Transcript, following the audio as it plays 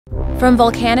From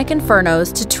volcanic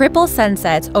infernos to triple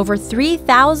sunsets, over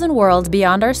 3,000 worlds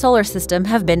beyond our solar system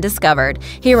have been discovered.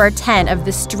 Here are 10 of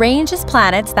the strangest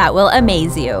planets that will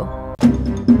amaze you.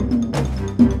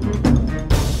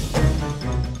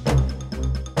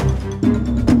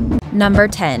 Number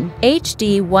 10.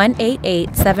 HD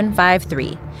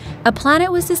 188753. A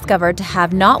planet was discovered to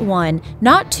have not one,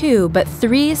 not two, but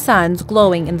three suns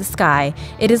glowing in the sky.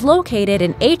 It is located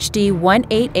in HD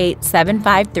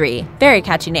 188753. Very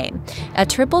catchy name. A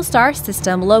triple star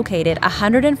system located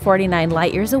 149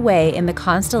 light-years away in the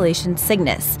constellation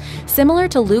Cygnus. Similar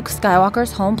to Luke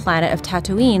Skywalker's home planet of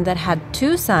Tatooine that had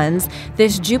two suns,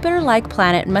 this Jupiter-like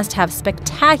planet must have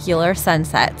spectacular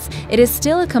sunsets. It is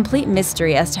still a complete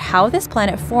mystery as to how this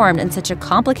planet formed in such a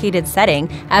complicated setting,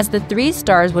 as the three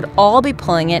stars would all be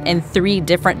pulling it in three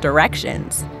different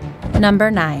directions.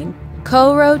 Number 9.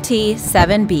 Cygni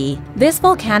Bb. This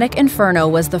volcanic inferno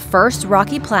was the first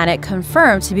rocky planet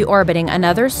confirmed to be orbiting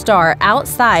another star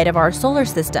outside of our solar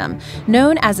system.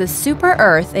 Known as a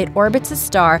super-Earth, it orbits a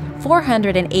star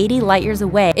 480 light-years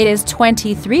away. It is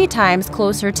 23 times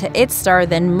closer to its star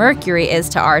than Mercury is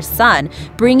to our Sun,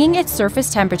 bringing its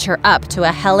surface temperature up to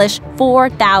a hellish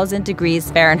 4,000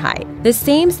 degrees Fahrenheit. The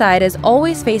same side is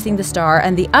always facing the star,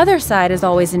 and the other side is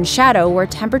always in shadow, where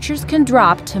temperatures can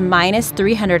drop to minus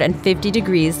 350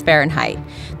 degrees Fahrenheit.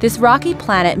 This rocky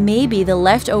planet may be the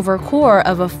leftover core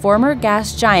of a former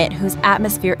gas giant whose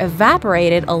atmosphere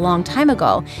evaporated a long time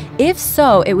ago. If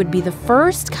so, it would be the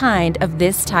first kind of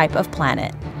this type of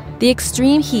planet. The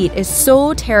extreme heat is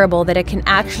so terrible that it can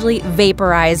actually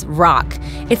vaporize rock.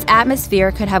 Its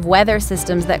atmosphere could have weather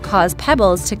systems that cause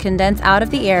pebbles to condense out of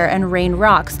the air and rain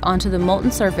rocks onto the molten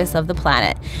surface of the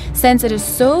planet. Since it is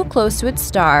so close to its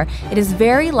star, it is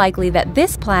very likely that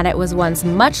this planet was once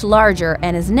much larger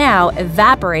and is now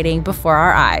evaporating before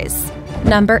our eyes.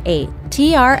 Number 8.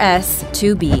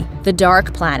 TRS-2b, the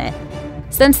dark planet.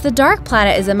 Since the dark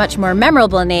planet is a much more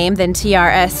memorable name than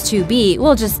TRS-2b,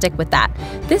 we'll just stick with that.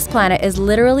 This planet is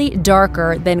literally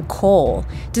darker than coal.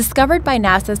 Discovered by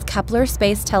NASA's Kepler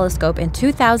Space Telescope in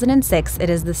 2006, it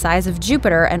is the size of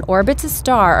Jupiter and orbits a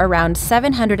star around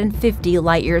 750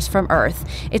 light-years from Earth.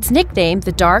 Its nickname,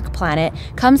 the dark planet,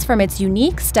 comes from its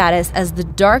unique status as the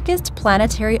darkest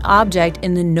planetary object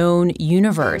in the known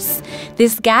universe.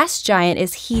 This gas giant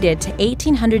is heated to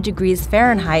 1800 degrees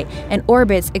Fahrenheit and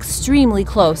orbits extremely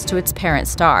close to its parent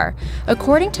star.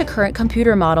 According to current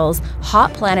computer models,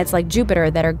 hot planets like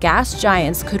Jupiter that are gas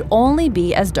giants could only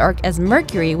be as dark as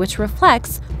Mercury, which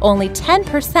reflects only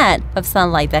 10% of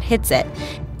sunlight that hits it.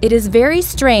 It is very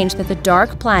strange that the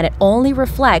dark planet only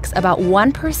reflects about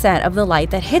 1% of the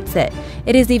light that hits it.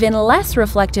 It is even less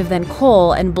reflective than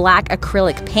coal and black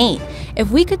acrylic paint. If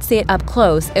we could see it up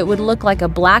close, it would look like a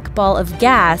black ball of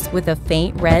gas with a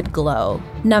faint red glow.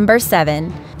 Number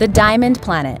 7. The Diamond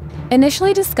Planet.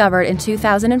 Initially discovered in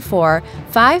 2004,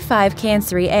 55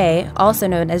 Cancri A, also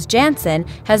known as Janssen,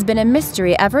 has been a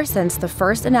mystery ever since the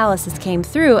first analysis came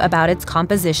through about its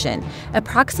composition.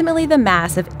 Approximately the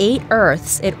mass of 8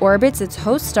 Earths, it orbits its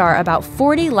host star about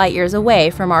 40 light-years away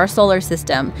from our solar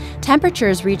system.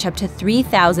 Temperatures reach up to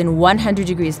 3,100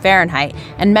 degrees Fahrenheit,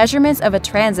 and measurements of a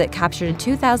transit captured in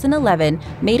 2011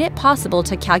 made it possible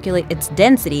to calculate its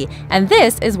density, and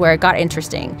this is where it got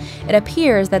interesting. It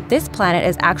appears that this planet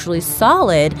is actually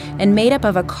solid and made up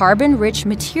of a carbon-rich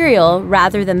material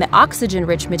rather than the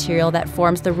oxygen-rich material that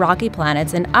forms the rocky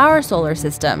planets in our solar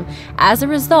system. As a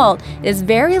result, it is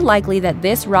very likely that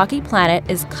this rocky planet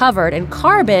is covered in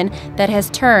carbon that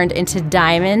has turned into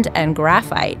diamond and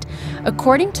graphite.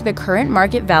 According to the current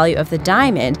market value of the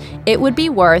diamond, it would be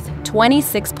worth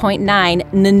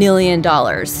 $26.9 million.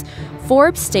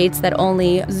 Forbes states that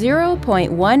only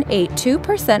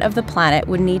 0.182% of the planet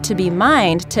would need to be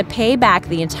mined to pay back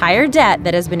the entire debt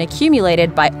that has been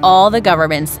accumulated by all the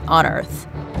governments on Earth.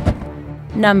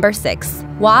 Number 6.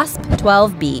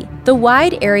 WASP-12b. The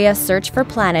Wide Area Search for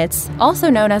Planets, also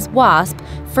known as WASP,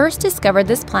 first discovered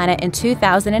this planet in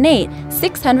 2008,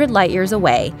 600 light-years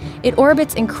away. It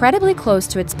orbits incredibly close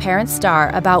to its parent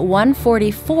star, about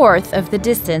 1/44th of the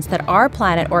distance that our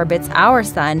planet orbits our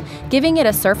sun, giving it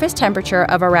a surface temperature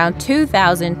of around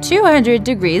 2,200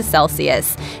 degrees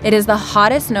Celsius. It is the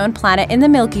hottest known planet in the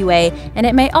Milky Way, and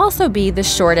it may also be the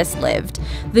shortest lived.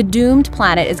 The doomed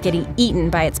planet is getting eaten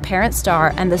by its parent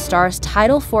star, and the star's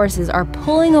tidal forces are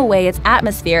pulling away its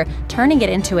atmosphere, turning it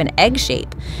into an egg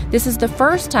shape. This is the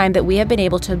first time that we have been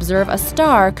able to observe a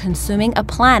star consuming a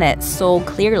planet so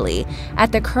clearly.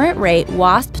 At the current rate,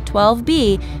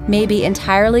 WASP-12b may be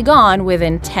entirely gone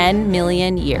within 10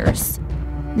 million years.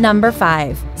 Number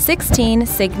 5. 16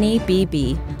 Cygni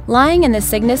Bb. Lying in the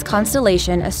Cygnus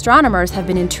constellation, astronomers have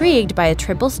been intrigued by a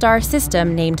triple-star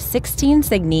system named 16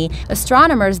 Cygni.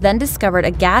 Astronomers then discovered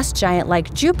a gas giant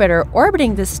like Jupiter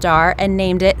orbiting the star and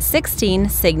named it 16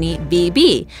 Cygni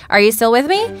Bb. Are you still with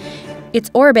me? Its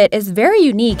orbit is very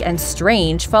unique and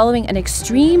strange, following an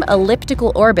extreme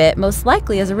elliptical orbit, most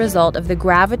likely as a result of the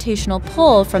gravitational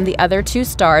pull from the other two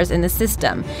stars in the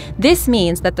system. This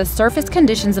means that the surface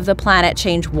conditions of the planet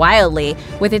change wildly,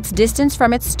 with its distance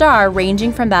from its star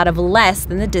ranging from that of less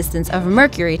than the distance of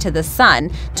Mercury to the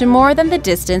Sun to more than the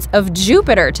distance of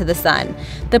Jupiter to the Sun.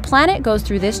 The planet goes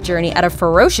through this journey at a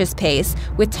ferocious pace,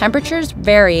 with temperatures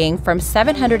varying from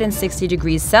 760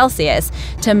 degrees Celsius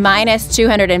to minus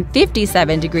 257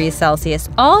 degrees Celsius,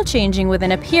 all changing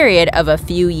within a period of a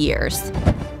few years.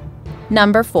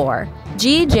 Number 4.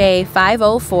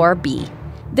 GJ504b.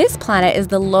 This planet is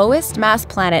the lowest mass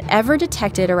planet ever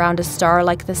detected around a star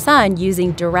like the Sun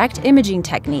using direct imaging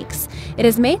techniques. It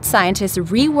has made scientists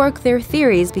rework their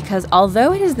theories because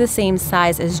although it is the same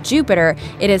size as Jupiter,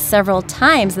 it is several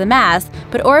times the mass,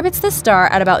 but orbits the star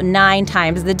at about 9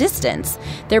 times the distance.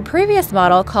 Their previous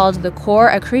model, called the core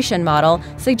accretion model,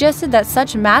 suggested that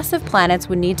such massive planets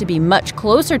would need to be much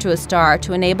closer to a star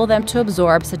to enable them to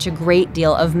absorb such a great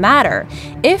deal of matter.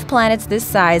 If planets this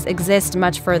size exist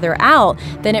much further out,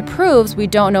 then it proves we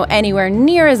don't know anywhere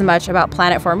near as much about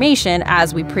planet formation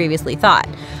as we previously thought.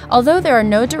 Although there are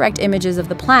no direct images of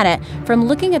the planet, from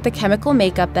looking at the chemical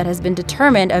makeup that has been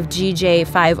determined of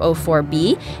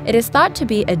GJ504b, it is thought to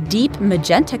be a deep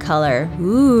magenta color.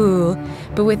 Ooh!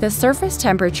 But with a surface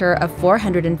temperature of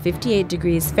 458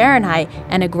 degrees Fahrenheit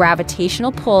and a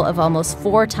gravitational pull of almost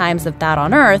 4 times of that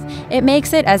on Earth, it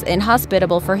makes it as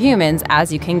inhospitable for humans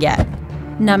as you can get.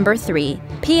 Number 3.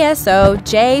 PSO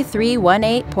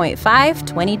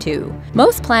J318.522.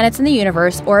 Most planets in the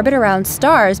universe orbit around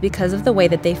stars because of the way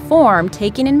that they form,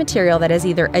 taking in material that is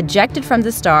either ejected from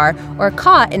the star or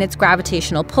caught in its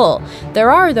gravitational pull.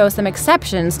 There are, though, some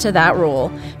exceptions to that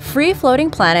rule. Free-floating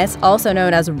planets, also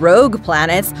known as rogue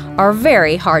planets, are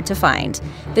very hard to find.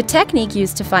 The technique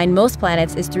used to find most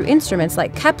planets is through instruments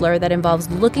like Kepler that involves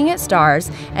looking at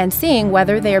stars and seeing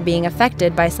whether they are being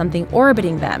affected by something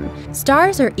orbiting them.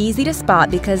 Stars are easy to spot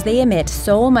because they emit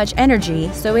so much energy,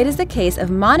 so it is a case of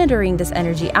monitoring this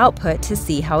energy output to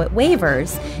see how it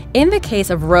wavers. In the case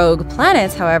of rogue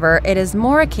planets, however, it is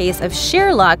more a case of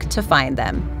sheer luck to find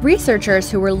them. Researchers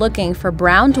who were looking for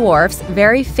brown dwarfs,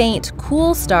 very faint,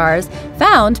 cool stars,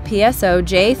 found PSO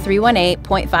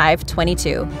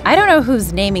J318.522. I don't know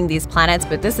who's naming these planets,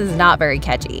 but this is not very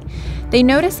catchy. They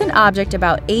noticed an object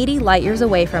about 80 light-years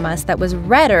away from us that was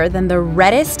redder than the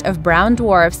reddest of brown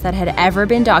dwarfs that had ever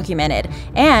been documented,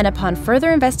 and upon further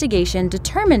investigation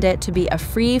determined it to be a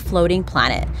free-floating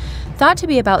planet. Thought to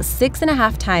be about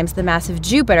 6.5 times the mass of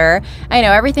Jupiter, I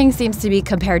know everything seems to be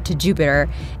compared to Jupiter,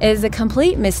 it is a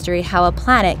complete mystery how a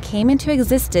planet came into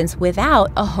existence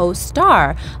without a host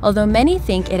star, although many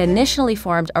think it initially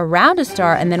formed around a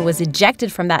star and then was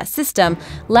ejected from that system,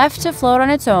 left to float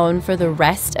on its own for the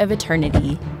rest of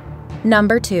eternity.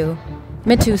 Number 2.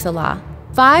 Methuselah.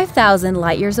 5,000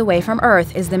 light-years away from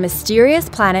Earth is the mysterious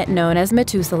planet known as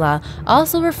Methuselah,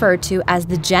 also referred to as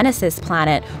the Genesis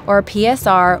planet, or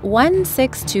PSR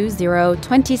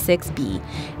 162026b.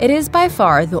 It is by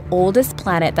far the oldest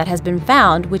planet that has been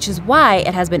found, which is why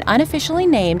it has been unofficially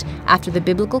named after the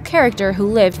biblical character who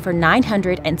lived for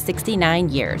 969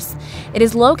 years. It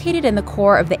is located in the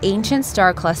core of the ancient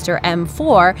star cluster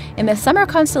M4 in the summer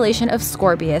constellation of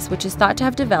Scorpius, which is thought to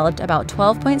have developed about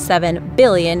 12.7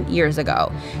 billion years ago.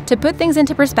 To put things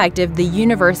into perspective, the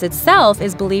universe itself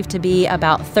is believed to be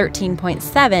about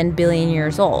 13.7 billion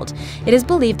years old. It is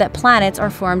believed that planets are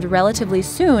formed relatively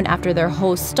soon after their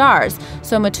host stars,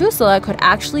 so Methuselah could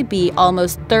actually be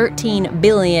almost 13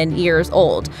 billion years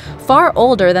old, far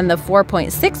older than the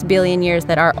 4.6 billion years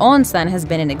that our own sun has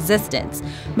been in existence.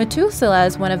 Methuselah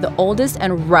is one of the oldest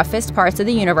and roughest parts of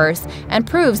the universe and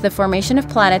proves the formation of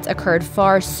planets occurred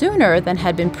far sooner than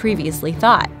had been previously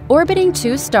thought. Orbiting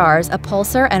 2 stars, a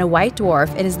pulsar and a white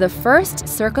dwarf, it is the first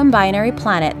circumbinary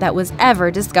planet that was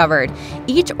ever discovered.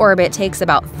 Each orbit takes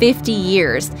about 50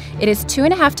 years. It is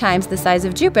 2.5 times the size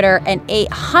of Jupiter and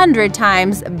 800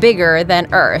 times bigger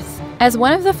than Earth. As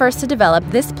one of the first to develop,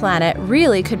 this planet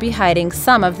really could be hiding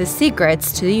some of the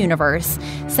secrets to the universe.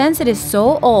 Since it is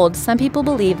so old, some people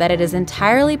believe that it is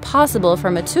entirely possible for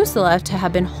Methuselah to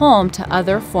have been home to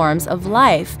other forms of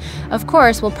life. Of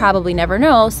course, we'll probably never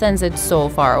know since it's so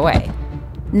far away.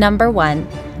 Number 1.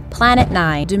 Planet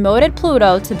 9 demoted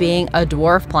Pluto to being a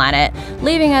dwarf planet,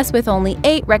 leaving us with only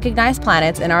 8 recognized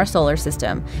planets in our solar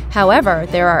system. However,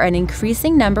 there are an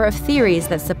increasing number of theories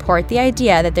that support the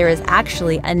idea that there is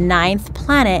actually a 9th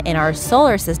planet in our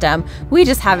solar system. We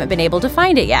just haven't been able to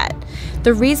find it yet.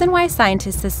 The reason why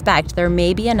scientists suspect there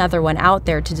may be another one out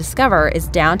there to discover is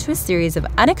down to a series of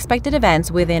unexpected events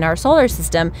within our solar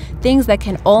system, things that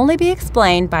can only be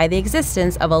explained by the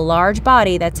existence of a large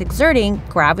body that's exerting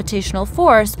gravitational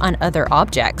force on other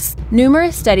objects.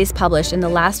 Numerous studies published in the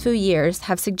last few years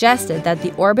have suggested that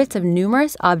the orbits of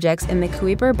numerous objects in the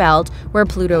Kuiper belt, where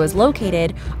Pluto is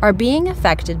located, are being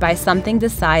affected by something the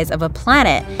size of a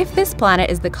planet. If this planet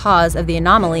is the cause of the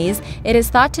anomalies, it is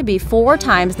thought to be 4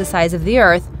 times the size of the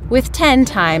Earth, with 10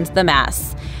 times the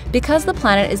mass. Because the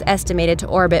planet is estimated to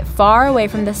orbit far away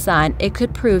from the Sun, it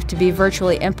could prove to be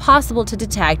virtually impossible to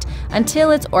detect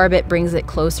until its orbit brings it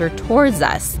closer towards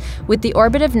us. With the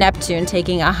orbit of Neptune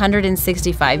taking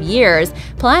 165 years,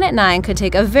 Planet 9 could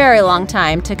take a very long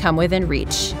time to come within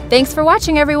reach. Thanks for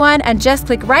watching, everyone, and just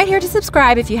click right here to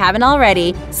subscribe if you haven't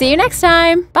already. See you next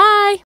time! Bye!